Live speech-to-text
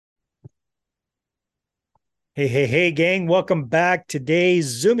Hey, gang. Welcome back. Today,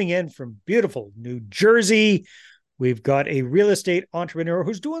 zooming in from beautiful New Jersey, we've got a real estate entrepreneur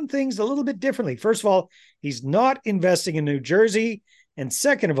who's doing things a little bit differently. First of all, he's not investing in New Jersey. And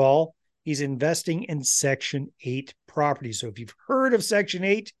second of all, he's investing in Section 8 property. So if you've heard of Section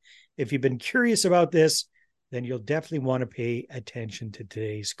 8, if you've been curious about this, then you'll definitely want to pay attention to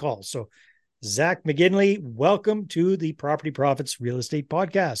today's call. So, Zach McGinley, welcome to the Property Profits Real Estate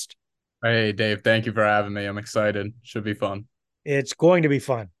Podcast. Hey, Dave, thank you for having me. I'm excited. Should be fun. It's going to be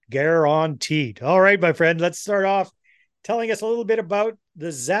fun. Guaranteed. All right, my friend, let's start off telling us a little bit about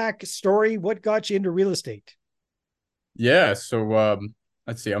the Zach story. What got you into real estate? Yeah,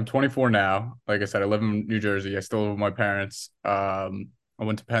 let's see. I'm 24 now. Like I said, I live in New Jersey. I still live with my parents. I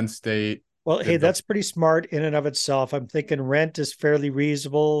went to Penn State, Well, hey, did the that's pretty smart in and of itself. I'm thinking rent is fairly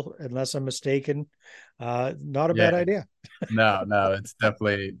reasonable, unless I'm mistaken. Not a yeah, bad idea. no, it's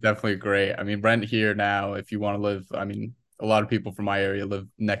definitely great. I mean, rent here now, if you want to live, I mean, a lot of people from my area live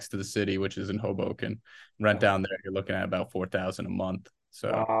next to the city, which is in Hoboken. Rent Oh, down there, you're looking at about 4,000 a month. So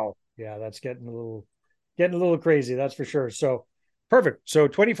wow. Yeah, that's getting a little crazy, that's for sure. So perfect. So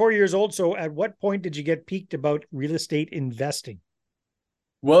 24 years old. So at what point did you get peaked about real estate investing?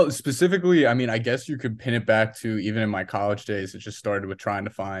 Well, specifically, I mean, I guess you could pin it back to even in my college days. It just started with trying to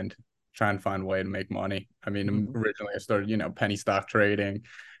find a way to make money. I mean, Mhm. originally I started, penny stock trading,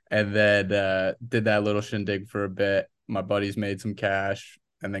 and then did that little shindig for a bit. My buddies made some cash,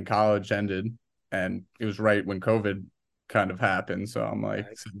 and then college ended, and it was right when COVID kind of happened. So I'm like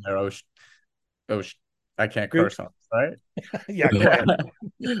Right. sitting there, oh, I can't Shoot. curse on this, right? Yeah, go Yeah.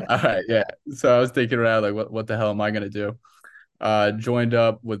 ahead. All right, yeah. So I was thinking around like, what the hell am I gonna do? Joined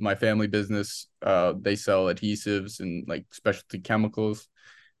up with my family business. They sell adhesives and like specialty chemicals.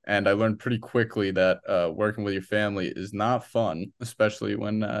 And I learned pretty quickly that working with your family is not fun, especially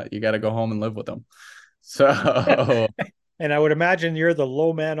when you got to go home and live with them. So And I would imagine you're the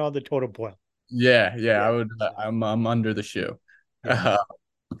low man on the totem pole. yeah, Yeah. I would. I'm under the shoe. Yeah.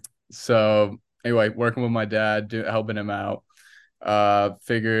 So anyway, working with my dad, helping him out.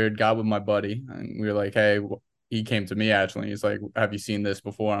 Figured got with my buddy, and we were like, hey, he came to me actually. He's like, have you seen this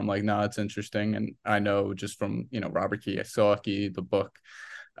before? I'm like, no, it's interesting, and I know just from Robert Kiyosaki, the book,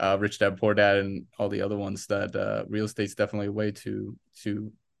 Rich Dad Poor Dad, and all the other ones that real estate's definitely a way to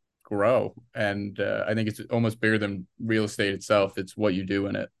grow, and I think it's almost bigger than real estate itself. It's what you do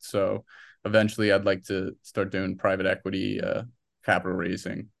in it. So eventually, I'd like to start doing private equity capital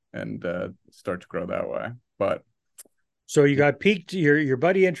raising and start to grow that way. But So you got peaked. Your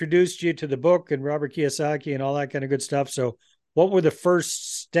buddy introduced you to the book and Robert Kiyosaki and all that kind of good stuff. So what were the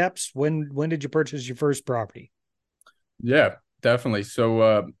first steps? When did you purchase your first property? yeah, definitely.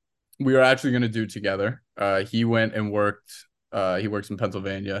 So we were actually going to do together. He went and worked. He works in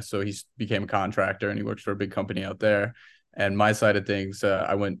Pennsylvania, so he became a contractor and he works for a big company out there. And my side of things,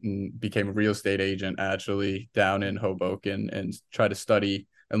 I went and became a real estate agent actually down in Hoboken and tried to study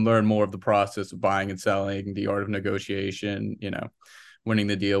and learn more of the process of buying and selling, the art of negotiation, winning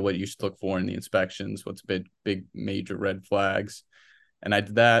the deal, what you should look for in the inspections, what's big major red flags. And I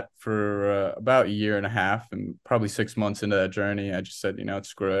did that for about a year and a half, and probably 6 months into that journey, I just said,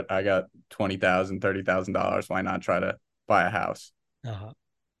 screw it. I got $20,000, $30,000. Why not try to buy a house? Uh-huh.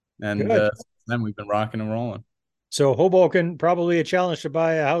 And Good. then we've been rocking and rolling. So Hoboken, probably a challenge to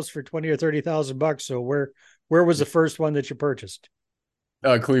buy a house for 20 or 30,000 bucks. So where was the first one that you purchased?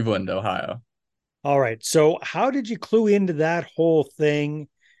 Cleveland, Ohio. All right. So how did you clue into that whole thing?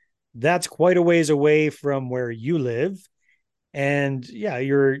 That's quite a ways away from where you live. And yeah,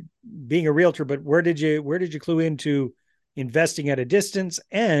 you're being a realtor, but where did you clue into investing at a distance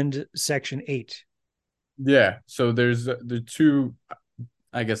and Section 8? Yeah. So there's the two.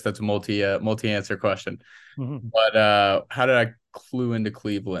 I guess that's a multi answer question. Mhm. But how did I clue into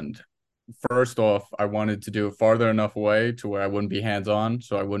Cleveland? First off, I wanted to do it farther enough away to where I wouldn't be hands on,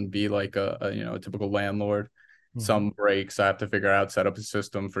 so I wouldn't be like a typical landlord. Mhm. Some breaks I have to figure out, set up a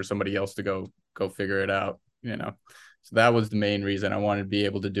system for somebody else to go figure it out. So that was the main reason I wanted to be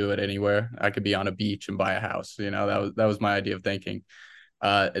able to do it anywhere. I could be on a beach and buy a house. That was my idea of thinking.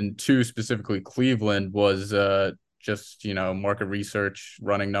 And two, specifically Cleveland, was just market research,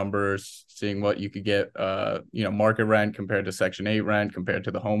 running numbers, seeing what you could get, market rent compared to Section 8 rent compared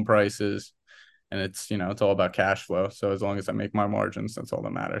to the home prices, and it's all about cash flow. So as long as I make my margins, that's all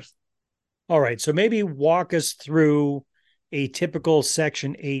that matters. All right. So maybe walk us through a typical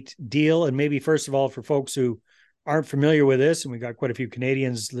Section 8 deal. And maybe, first of all, for folks who aren't familiar with this, and we got quite a few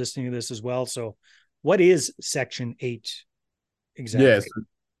Canadians listening to this as well. So, what is Section 8 Yes. exactly?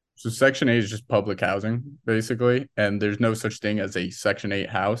 So Section 8 is just public housing, basically, and there's no such thing as a Section 8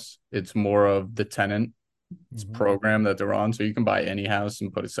 house. It's more of the tenant Mhm. program that they're on. So you can buy any house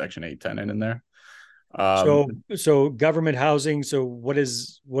and put a Section 8 tenant in there. Um, So government housing. So what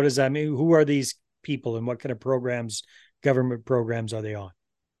does that mean? Who are these people and what kind of programs, government programs are they on?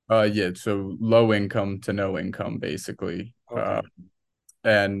 yeah, so low income to no income, basically. Okay.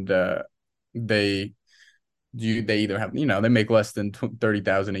 And they they either have, they make less than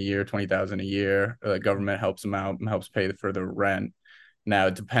 30,000 a year, 20,000 a year. The government helps them out and helps pay for the rent. Now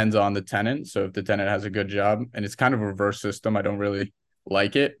it depends on the tenant. So if the tenant has a good job, and it's kind of a reverse system, I don't really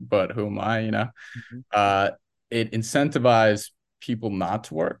like it, but who am I? Mhm. Uh, it incentivizes people not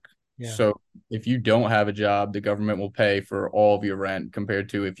to work. Yeah. So if you don't have a job, the government will pay for all of your rent compared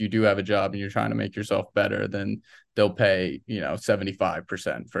to if you do have a job and you're trying to make yourself better, then they'll pay,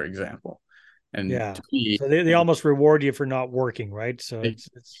 75%, for example. And Yeah. to me, So they almost reward you for not working, right? So it's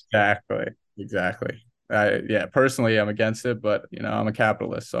yeah. exactly, exactly. Yeah, personally, I'm against it, but I'm a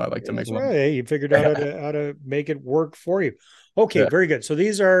capitalist, so I like to Yeah, make that's money. right. Hey, you figured out how to make it work for you. Okay, Yeah. very good. So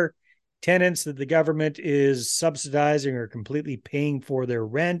these are tenants that the government is subsidizing or completely paying for their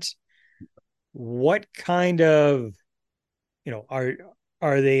rent. What kind of,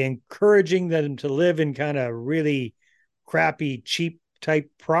 are they encouraging them to live in kind of really crappy, cheap type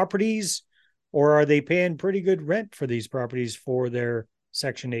properties, or are they paying pretty good rent for these properties for their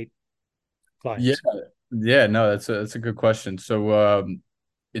Section 8 Yeah, clients? yeah, no, that's a good question. So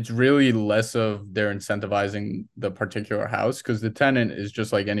it's really less of they're incentivizing the particular house because the tenant is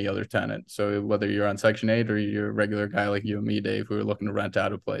just like any other tenant. So whether you're on Section 8 or you're a regular guy like you and me, Dave, who are looking to rent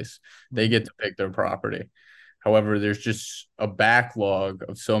out a place, they Mhm. get to pick their property. However, there's just a backlog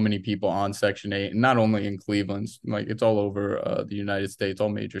of so many people on Section 8, and not only in Cleveland, like it's all over the United States, all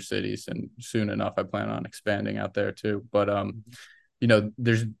major cities, and soon enough, I plan on expanding out there too. But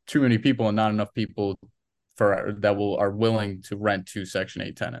there's too many people and not enough people for that will are willing to rent to Section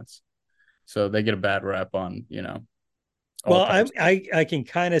 8 tenants. So they get a bad rep on, all Well, I types. I, I can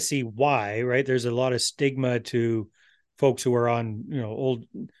kind of see why, right? There's a lot of stigma to folks who are on, old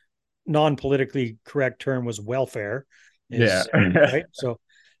non-politically correct term was welfare, Yeah. is right. So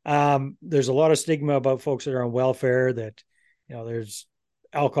there's a lot of stigma about folks that are on welfare that, there's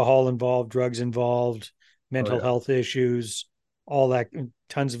alcohol involved, drugs involved, Oh mental yeah. health issues, all that,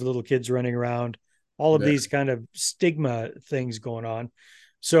 tons of little kids running around, all of Yeah. these kind of stigma things going on.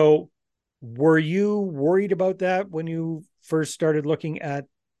 So were you worried about that when you first started looking at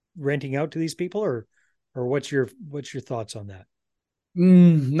renting out to these people, or what's your thoughts on that?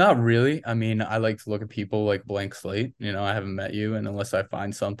 Not really. I mean, I like to look at people like blank slate. I haven't met you, and unless I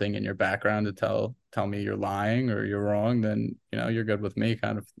find something in your background to tell me you're lying or you're wrong, then you're good with me,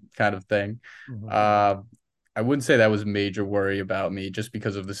 kind of thing. Mm-hmm. Uh, I wouldn't say that was a major worry about me, just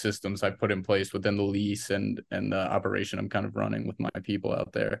because of the systems I put in place within the lease and the operation I'm kind of running with my people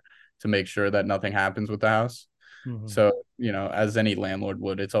out there to make sure that nothing happens with the house. Mm-hmm. So, as any landlord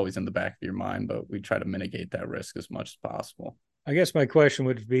would, it's always in the back of your mind, but we try to mitigate that risk as much as possible. I guess my question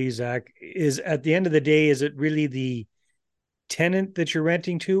would be, Zach, is at the end of the day, is it really the tenant that you're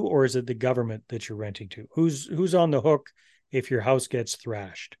renting to, or is it the government that you're renting to? Who's on the hook if your house gets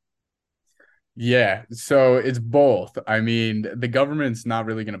thrashed? Yeah, so it's both. I mean, the government's not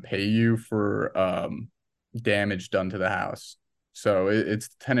really going to pay you for damage done to the house. So it's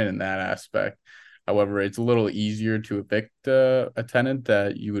the tenant in that aspect. However, it's a little easier to evict a tenant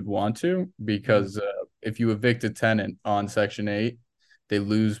that you would want to because if you evict a tenant on Section 8, they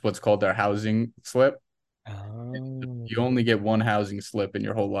lose what's called their housing slip. Oh, You only get one housing slip in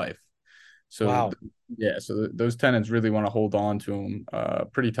your whole life. So, wow. yeah, so those tenants really want to hold on to them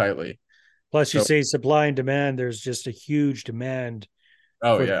pretty tightly. Plus, you So, say supply and demand. There's just a huge demand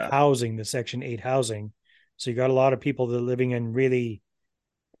oh, for the yeah. housing, the Section 8 housing. So you got a lot of people that are living in really,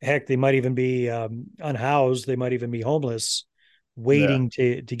 heck, they might even be unhoused. They might even be homeless, Yeah. waiting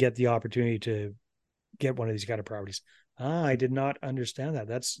to get the opportunity to get one of these kind of properties. I did not understand that.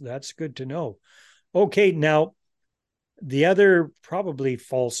 That's good to know. Okay, now the other probably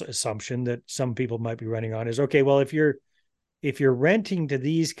false assumption that some people might be running on is, okay, well, if you're renting to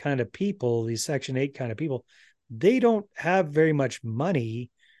these kind of people, these Section 8 kind of people, they don't have very much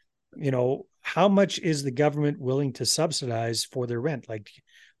money. How much is the government willing to subsidize for their rent? Like,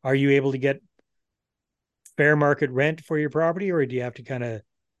 are you able to get fair market rent for your property, or do you have to kind of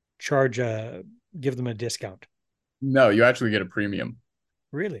charge give them a discount? No, you actually get a premium.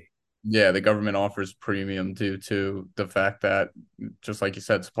 Really? Yeah, the government offers premium due to the fact that, just like you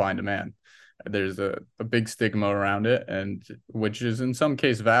said, supply and demand. There's a big stigma around it, and which is in some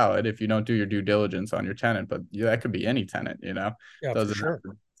case valid if you don't do your due diligence on your tenant. But yeah, that could be any tenant. Yeah, for Doesn't have sure. to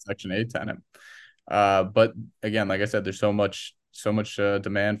be a Section 8 tenant. But again, like I said, there's so much so much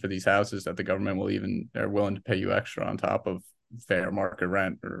demand for these houses that the government will even are willing to pay you extra on top of fair market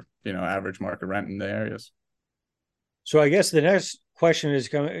rent or average market rent in the areas. So I guess the next question is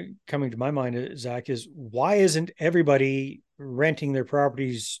coming to my mind, Zach, is why isn't everybody renting their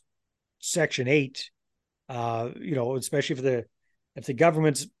properties Section 8? Especially if the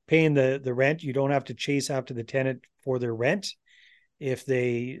government's paying the rent, you don't have to chase after the tenant for their rent. If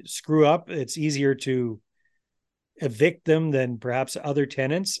they screw up, it's easier to evict them than perhaps other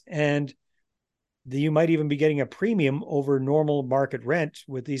tenants. And you might even be getting a premium over normal market rent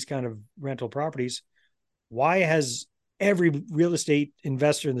with these kind of rental properties. Why has every real estate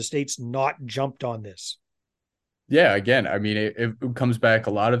investor in the States not jumped on this? Yeah, again, I mean, it comes back.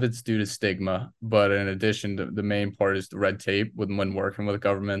 A lot of it's due to stigma, but in addition, the main part is the red tape when working with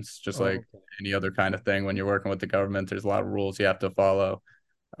governments, just Oh, like okay. any other kind of thing. When you're working with the government, there's a lot of rules you have to follow.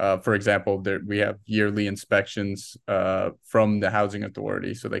 For example, we have yearly inspections from the housing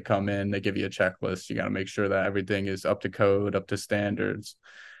authority. So they come in, they give you a checklist. You got to make sure that everything is up to code, up to standards,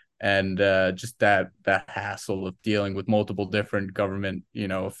 and just that hassle of dealing with multiple different government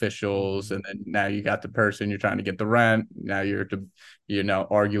officials, and then now you got the person you're trying to get the rent. Now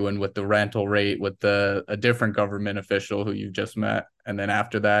arguing with the rental rate with a different government official who you've just met, and then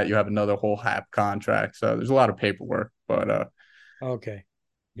after that you have another whole HAP contract. So there's a lot of paperwork, but Okay.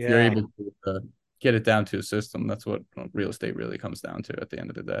 if you're Yeah. able to get it down to a system, that's what real estate really comes down to at the end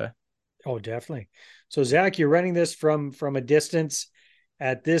of the day. Oh, definitely. So Zach, you're running this from a distance.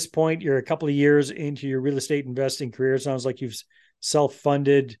 At this point, you're a couple of years into your real estate investing career. It sounds like you've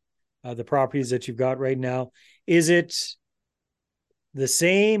self-funded the properties that you've got right now. Is it the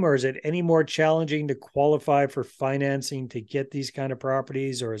same, or is it any more challenging to qualify for financing to get these kind of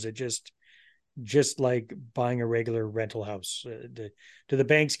properties, or is it just like buying a regular rental house? Do the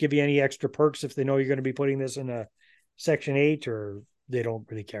banks give you any extra perks if they know you're going to be putting this in a Section 8, or they don't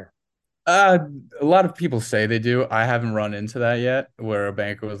really care? Uh, a lot of people say they do. I haven't run into that yet, where a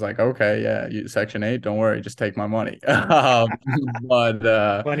banker was like, "Okay, yeah, Section 8, don't worry, just take my money." But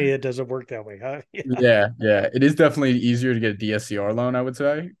Funny, it doesn't work that way, huh? Yeah. yeah, it is definitely easier to get a DSCR loan, I would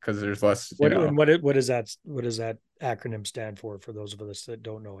say, because there's less, What does that acronym stand for those of us that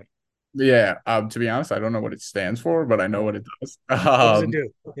don't know it? Yeah. To be honest, I don't know what it stands for, but I know what it does. What does it do?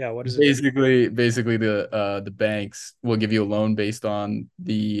 Yeah, what does it do? Basically the banks will give you a loan based on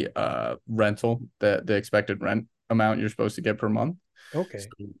the rental, the expected rent amount you're supposed to get per month. So Okay.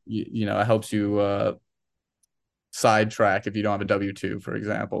 it helps you sidetrack if you don't have a W-2, for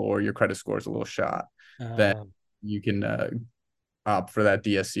example, or your credit score is a little shot. Then Uh, you can opt for that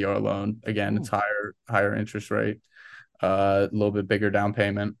DSCR loan. Again, hmm. it's higher interest rate, a little bit bigger down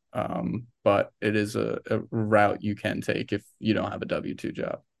payment. But it is a route you can take if you don't have a W-2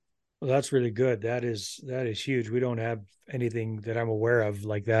 job. Well, that's really good. That is huge. We don't have anything that I'm aware of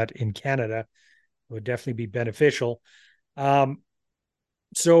like that in Canada. It would definitely be beneficial. Um,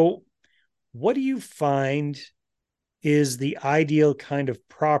 so what do you find is the ideal kind of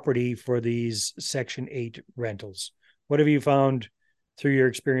property for these Section 8 rentals? What have you found through your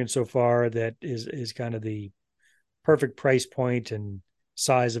experience so far that is kind of the perfect price point and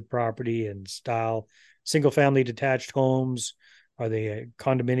size of property and style? Single family detached homes? Are they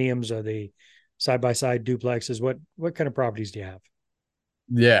condominiums? Are they side by side duplexes? What kind of properties do you have?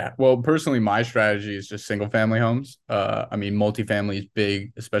 Yeah. Well, personally, my strategy is just single family homes. I mean, multifamily is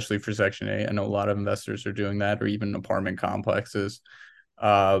big, especially for Section 8. I know a lot of investors are doing that, or even apartment complexes.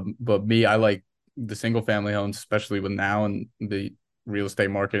 But me, I like the single family homes, especially with now in the real estate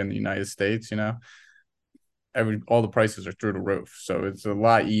market in the United States. All the prices are through the roof, so it's a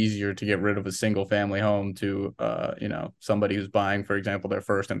lot easier to get rid of a single family home to somebody who's buying, for example, their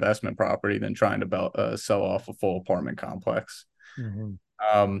first investment property than trying to sell off a full apartment complex. Mm-hmm.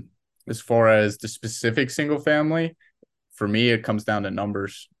 Um, as far as the specific single family, for me, it comes down to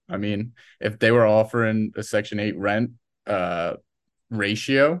numbers. I mean, if they were offering a Section 8 rent uh,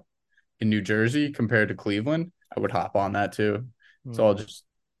 ratio in New Jersey compared to Cleveland, I would hop on that too. It's all Mm. just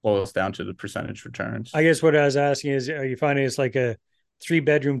boils down to the percentage returns. I guess what I was asking is, are you finding it's like a 3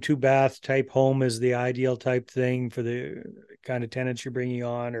 bedroom, 2 bath type home is the ideal type thing for the kind of tenants you're bringing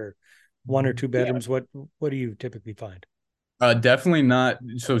on, or one or two Yeah, bedrooms? What do you typically find? definitely not.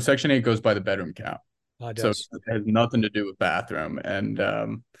 So Section 8 goes by the bedroom count. It So does. it has nothing to do with bathroom and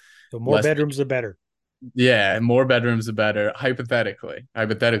So more less. bedrooms, the better. Yeah, more bedrooms the better. Hypothetically,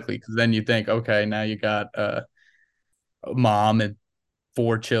 because then you think, okay, now you got a mom and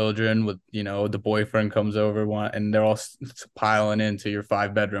four children with the boyfriend comes over one, and they're all piling into your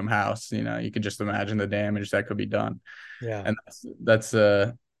 5 bedroom house. You could just imagine the damage that could be done, Yeah. and that's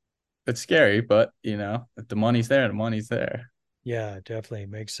scary. But if the money's there, the money's there. Yeah, definitely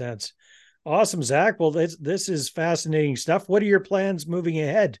makes sense. Awesome, Zach. Well, this is fascinating stuff. What are your plans moving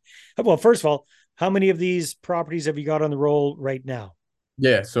ahead? Well, first of all, how many of these properties have you got on the roll right now?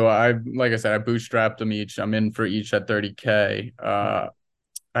 Yeah, so like I said, I bootstrapped them each. I'm in for each at 30K. I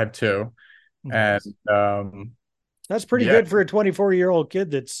have two. And Nice. um That's pretty yeah, good for a 24-year-old kid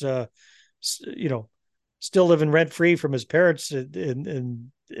that's you know, still living rent free from his parents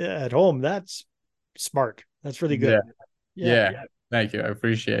at home. That's smart. That's really yeah, good. Yeah. yeah. Thank you. I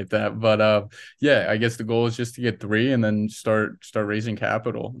appreciate that. But yeah, I guess the goal is just to get three and then start raising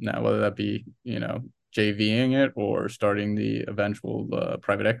capital. Now, whether that be, JVing it or starting the eventual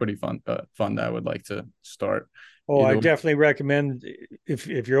private equity fund I would like to start. Oh, I Either definitely recommend if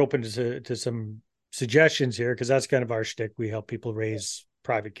you're open to some suggestions here, because that's kind of our shtick. We help people raise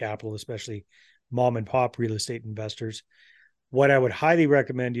private capital, especially mom and pop real estate investors. What I would highly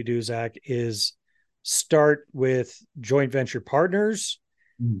recommend you do, Zach, is start with joint venture partners,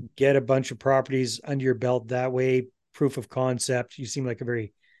 Mhm. get a bunch of properties under your belt that way, proof of concept. You seem like a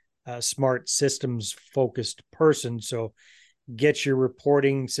very smart systems focused person. So get your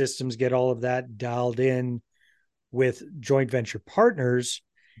reporting systems, get all of that dialed in with joint venture partners,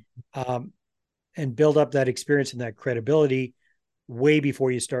 um, and build up that experience and that credibility way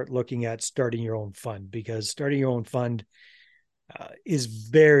before you start looking at starting your own fund, because starting your own fund is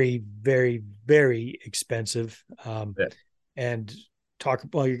very, very, very expensive. Yeah, And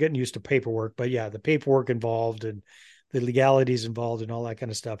well, you're getting used to paperwork, but yeah, the paperwork involved and the legalities involved and all that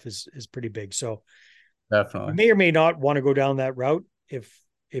kind of stuff is pretty big. So you definitely. may or may not want to go down that route. If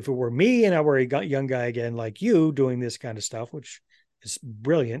it were me and I were a young guy again like you doing this kind of stuff, which is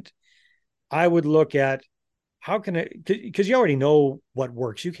brilliant, I would look at how can it, because you already know what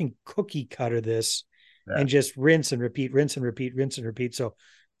works. You can cookie cutter this Yeah, and just rinse and repeat, rinse and repeat, rinse and repeat. So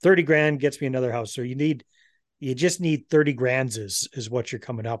 30 grand gets me another house. So you just need 30 grands is what you're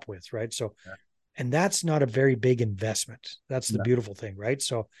coming up with, right? So, yeah, and that's not a very big investment. That's the no, beautiful thing, right?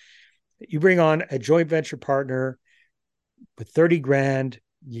 So you bring on a joint venture partner with 30 grand,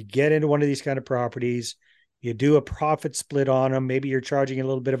 you get into one of these kind of properties, you do a profit split on them. Maybe you're charging a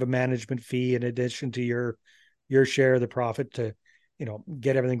little bit of a management fee in addition to your share of the profit to,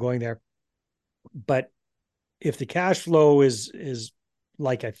 get everything going there. But if the cash flow is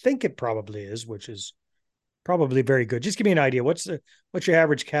like I think it probably is, which is probably very good. Just give me an idea. What's your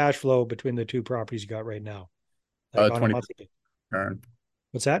average cash flow between the two properties you got right now? Like on a 20 monthly. return,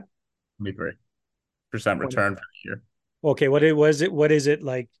 What's that? 23% 20. return for the year. Okay, what is it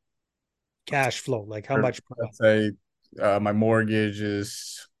like cash flow? Like how much per month? Let's say my mortgage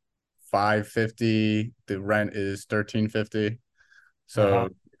is 550, the rent is 1350. Uh-huh. So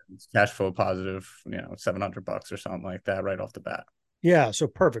it's cash flow positive, $700 or something like that right off the bat. Yeah, so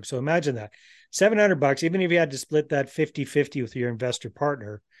perfect. So imagine that. $700, even if you had to split that 50-50 with your investor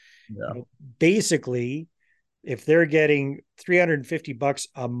partner, Yeah. basically if they're getting $350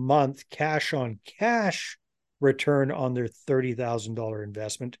 a month cash on cash return on their $30,000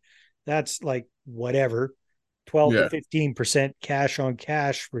 investment, that's like whatever, 12 to Yeah. 15% cash on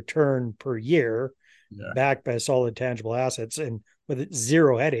cash return per year, Yeah. backed by solid tangible assets and with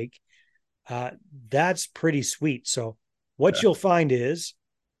zero headache. Uh, that's pretty sweet. So what Yeah. you'll find is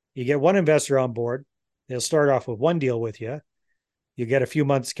you get one investor on board. They'll start off with one deal with you. You get a few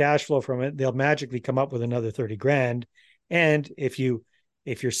months cash flow from it. They'll magically come up with another 30 grand. And if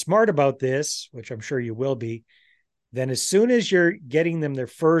you're smart about this, which I'm sure you will be, then as soon as you're getting them their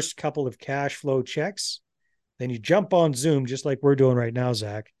first couple of cash flow checks, then you jump on Zoom, just like we're doing right now,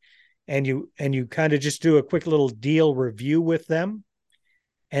 Zach, and you kind of just do a quick little deal review with them.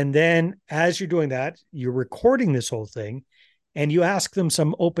 And then as you're doing that, you're recording this whole thing and you ask them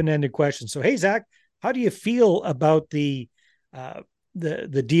some open-ended questions. So, hey, Zach, how do you feel about uh,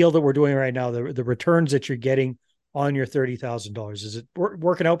 the deal that we're doing right now, the returns that you're getting on your $30,000? Is it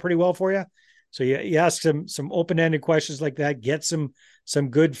working out pretty well for you? So you ask some open-ended questions like that, get some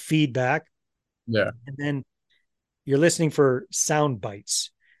good feedback, Yeah. and then you're listening for sound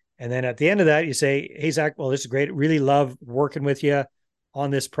bites. And then at the end of that, you say, hey, Zach, well, this is great. Really love working with you on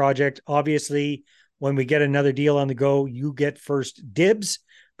this project. Obviously, when we get another deal on the go, you get first dibs.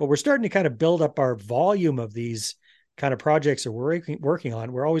 But we're starting to kind of build up our volume of these kind of projects that we're working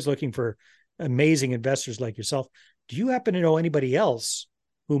on. We're always looking for amazing investors like yourself. Do you happen to know anybody else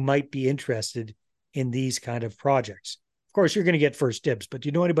who might be interested in these kind of projects? Of course, you're going to get first dibs, but do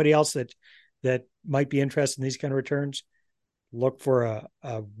you know anybody else that might be interested in these kind of returns? Look for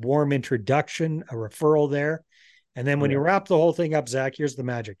a warm introduction, a referral there. And then when you Yeah. wrap the whole thing up, Zach, here's the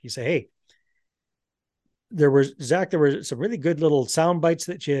magic. You say, hey, there were some really good little sound bites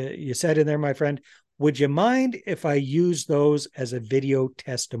that you said in there, my friend. Would you mind if I use those as a video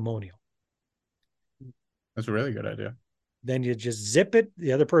testimonial? That's a really good idea. Then you just zip it.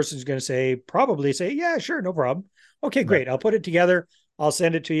 The other person's going to probably say, yeah, sure, no problem. Okay, Yeah. great. I'll put it together. I'll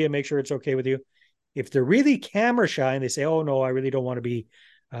send it to you. Make sure it's okay with you. If they're really camera shy and they say, oh no, I really don't want to be,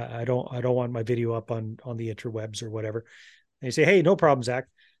 I don't want my video up on the interwebs or whatever. And they say, hey, no problem, Zach.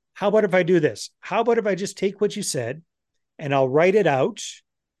 How about if I do this? How about if I just take what you said and I'll write it out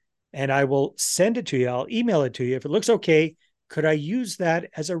and I will send it to you. I'll email it to you. If it looks okay, could I use that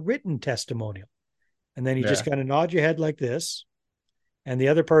as a written testimonial? And then you just Yeah. kind of nod your head like this. And the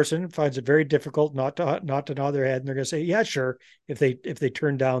other person finds it very difficult not to nod their head, and they're going to say, "Yeah, sure." If they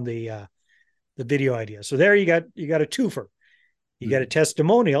turn down the video idea, so there you got a twofer. You get a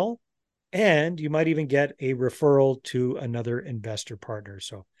testimonial, and you might even get a referral to another investor partner.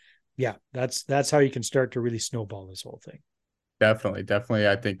 So, yeah, that's how you can start to really snowball this whole thing. Definitely, definitely.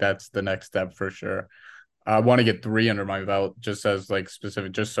 I think that's the next step for sure. I want to get three under my belt just as like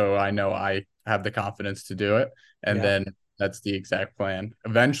specific, just so I know I have the confidence to do it. And Yeah, then that's the exact plan.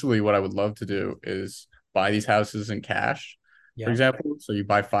 Eventually, what I would love to do is buy these houses in cash, for yeah, example. So you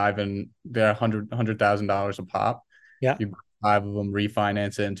buy five and they're $100,000 a pop. yeah, You buy five of them,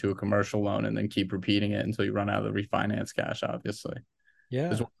 refinance it into a commercial loan, and then keep repeating it until you run out of the refinance cash, obviously. As yeah.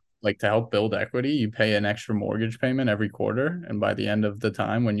 well, like to help build equity, you pay an extra mortgage payment every quarter. And by the end of the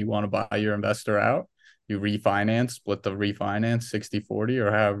time when you want to buy your investor out, you refinance, split the refinance 60/40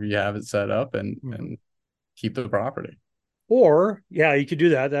 or however you have it set up Mhm. and keep the property. Or yeah, you could do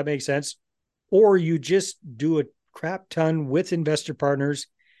that. That makes sense. Or you just do a crap ton with investor partners,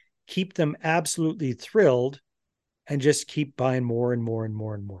 keep them absolutely thrilled, and just keep buying more and more and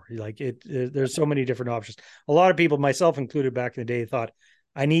more and more. Like there's so many different options. A lot of people, myself included, back in the day, thought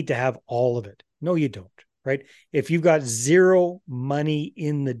I need to have all of it. No, you don't. Right? If you've got zero money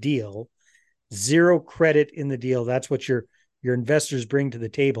in the deal, zero credit in the deal, that's what your investors bring to the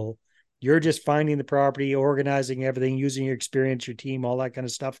table. You're just finding the property, organizing everything, using your experience, your team, all that kind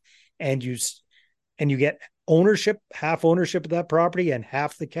of stuff, and you get ownership, half ownership of that property, and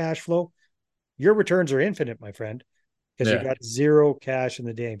half the cash flow. Your returns are infinite, my friend, because you Yeah. got zero cash in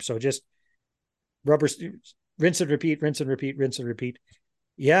the game. So just rubber, rinse and repeat, rinse and repeat, rinse and repeat.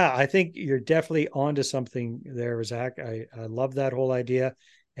 Yeah, I think you're definitely onto something there, Zach. I love that whole idea.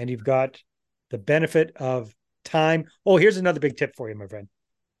 And you've got the benefit of time. Oh, here's another big tip for you, my friend,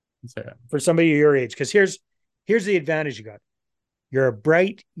 So, yeah. for somebody your age, because here's the advantage you got. You're a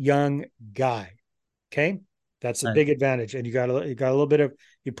bright young guy. Okay. That's a Thank big advantage. And you got a little bit of,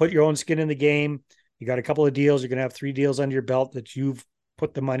 you put your own skin in the game. You got a couple of deals. You're going to have 3 deals under your belt that you've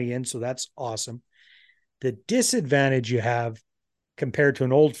put the money in. So that's awesome. The disadvantage you have compared to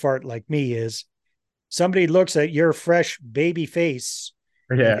an old fart like me is somebody looks at your fresh baby face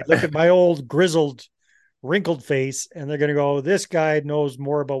and they Yeah. look at my old grizzled, wrinkled face, and they're going to go, this guy knows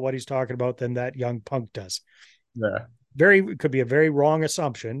more about what he's talking about than that young punk does. Yeah. Very, could be a very wrong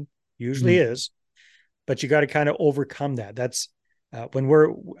assumption, usually Mhm. is, but you got to kind of overcome that. That's I've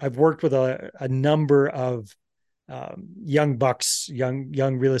worked with a number of young bucks,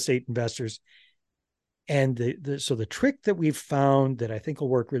 young real estate investors, and so the trick that we've found that I think will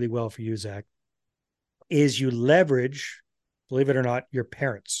work really well for you, Zach, is you leverage, believe it or not, your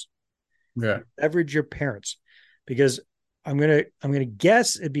parents. Yeah. You leverage your parents, because I'm gonna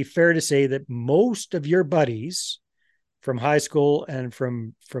guess it'd be fair to say that most of your buddies from high school and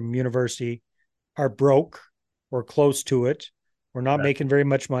from university are broke or close to it, or not Yeah. making very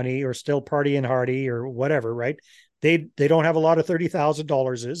much money, or still partying hardy or whatever, right? They don't have a lot of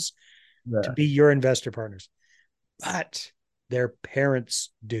 $30,000 to Yeah. be your investor partners, but their parents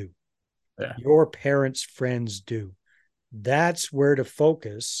do. Yeah. Your parents' friends do. That's where to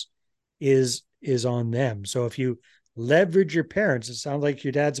focus is on them. So if you leverage your parents, it sounds like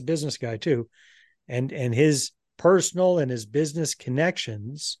your dad's a business guy too, and his personal and his business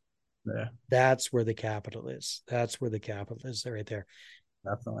connections, Yeah. that's where the capital is. That's where the capital is right there.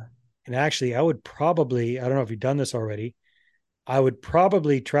 Definitely. And actually, I would probably, I don't know if you've done this already, I would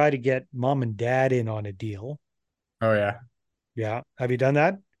probably try to get mom and dad in on a deal. Oh yeah. Yeah. Have you done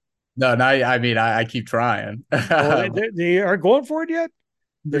that? No, not, I mean, I keep trying. Oh, they aren't going for it yet?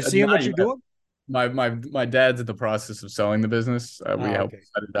 They're seeing Not what you're yet. doing? My dad's in the process of selling the business. We Ah, helped okay.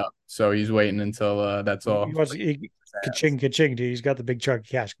 set it up, so he's waiting until that's He all wants like ka-ching, ka-ching, dude. He's got the big chunk of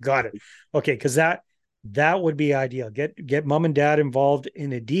cash. Got it. Okay, because that would be ideal. Get mom and dad involved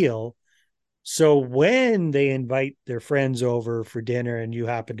in a deal. So when they invite their friends over for dinner and you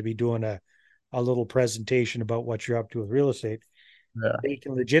happen to be doing a little presentation about what you're up to with real estate, yeah, they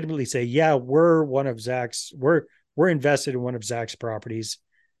can legitimately say, yeah, we're invested in one of Zach's properties,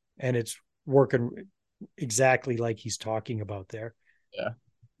 and working exactly like he's talking about there. Yeah,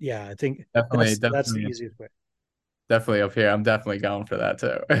 Yeah, I think definitely, that's the definitely, easiest way. definitely up here. I'm definitely going for that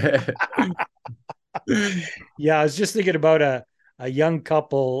too. Yeah, I was just thinking about a young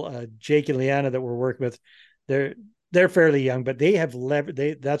couple, Jake and Leanna, that we're working with. They're they're fairly young, but they have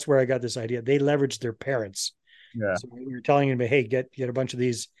that's where I got this idea. They leverage their parents. Yeah, So we were telling them, hey, get a bunch of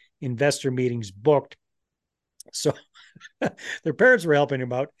these investor meetings booked. So their parents were helping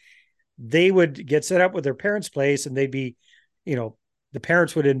them out. They would get set up with their parents' place, and they'd be, you know, the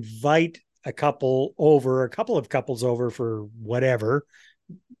parents would invite a couple of couples over for whatever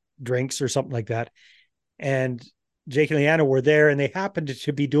drinks or something like that. And Jake and Leanna were there, and they happened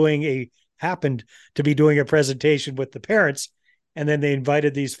to be doing a presentation with the parents, and then they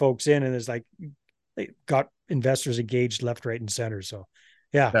invited these folks in, and it's like they got investors engaged left, right, and center. So,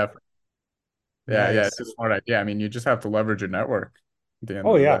 yeah, definitely. Yeah, yeah, it's a nice. smart idea. I mean, you just have to leverage your network at the end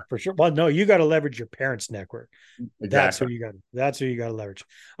Oh of the yeah, day. for sure. Well, no, you got to leverage your parents' network. That's who Exactly. you got. That's who you got to leverage.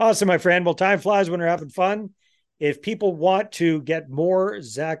 Awesome, my friend. Well, time flies when we're having fun. If people want to get more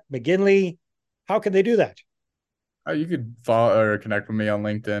Zach McGinley, how can they do that? You could follow or connect with me on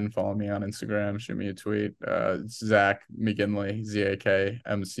LinkedIn, follow me on Instagram, shoot me a tweet. It's Zach McGinley,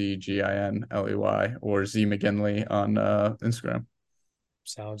 ZAKMCGINLEY, or Z McGinley on Instagram.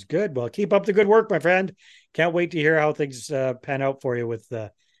 Sounds good. Well, keep up the good work, my friend. Can't wait to hear how things pan out for you with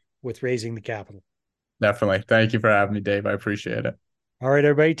raising the capital. Definitely. Thank you for having me, Dave. I appreciate it. All right,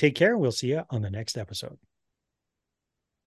 everybody, take care. We'll see you on the next episode.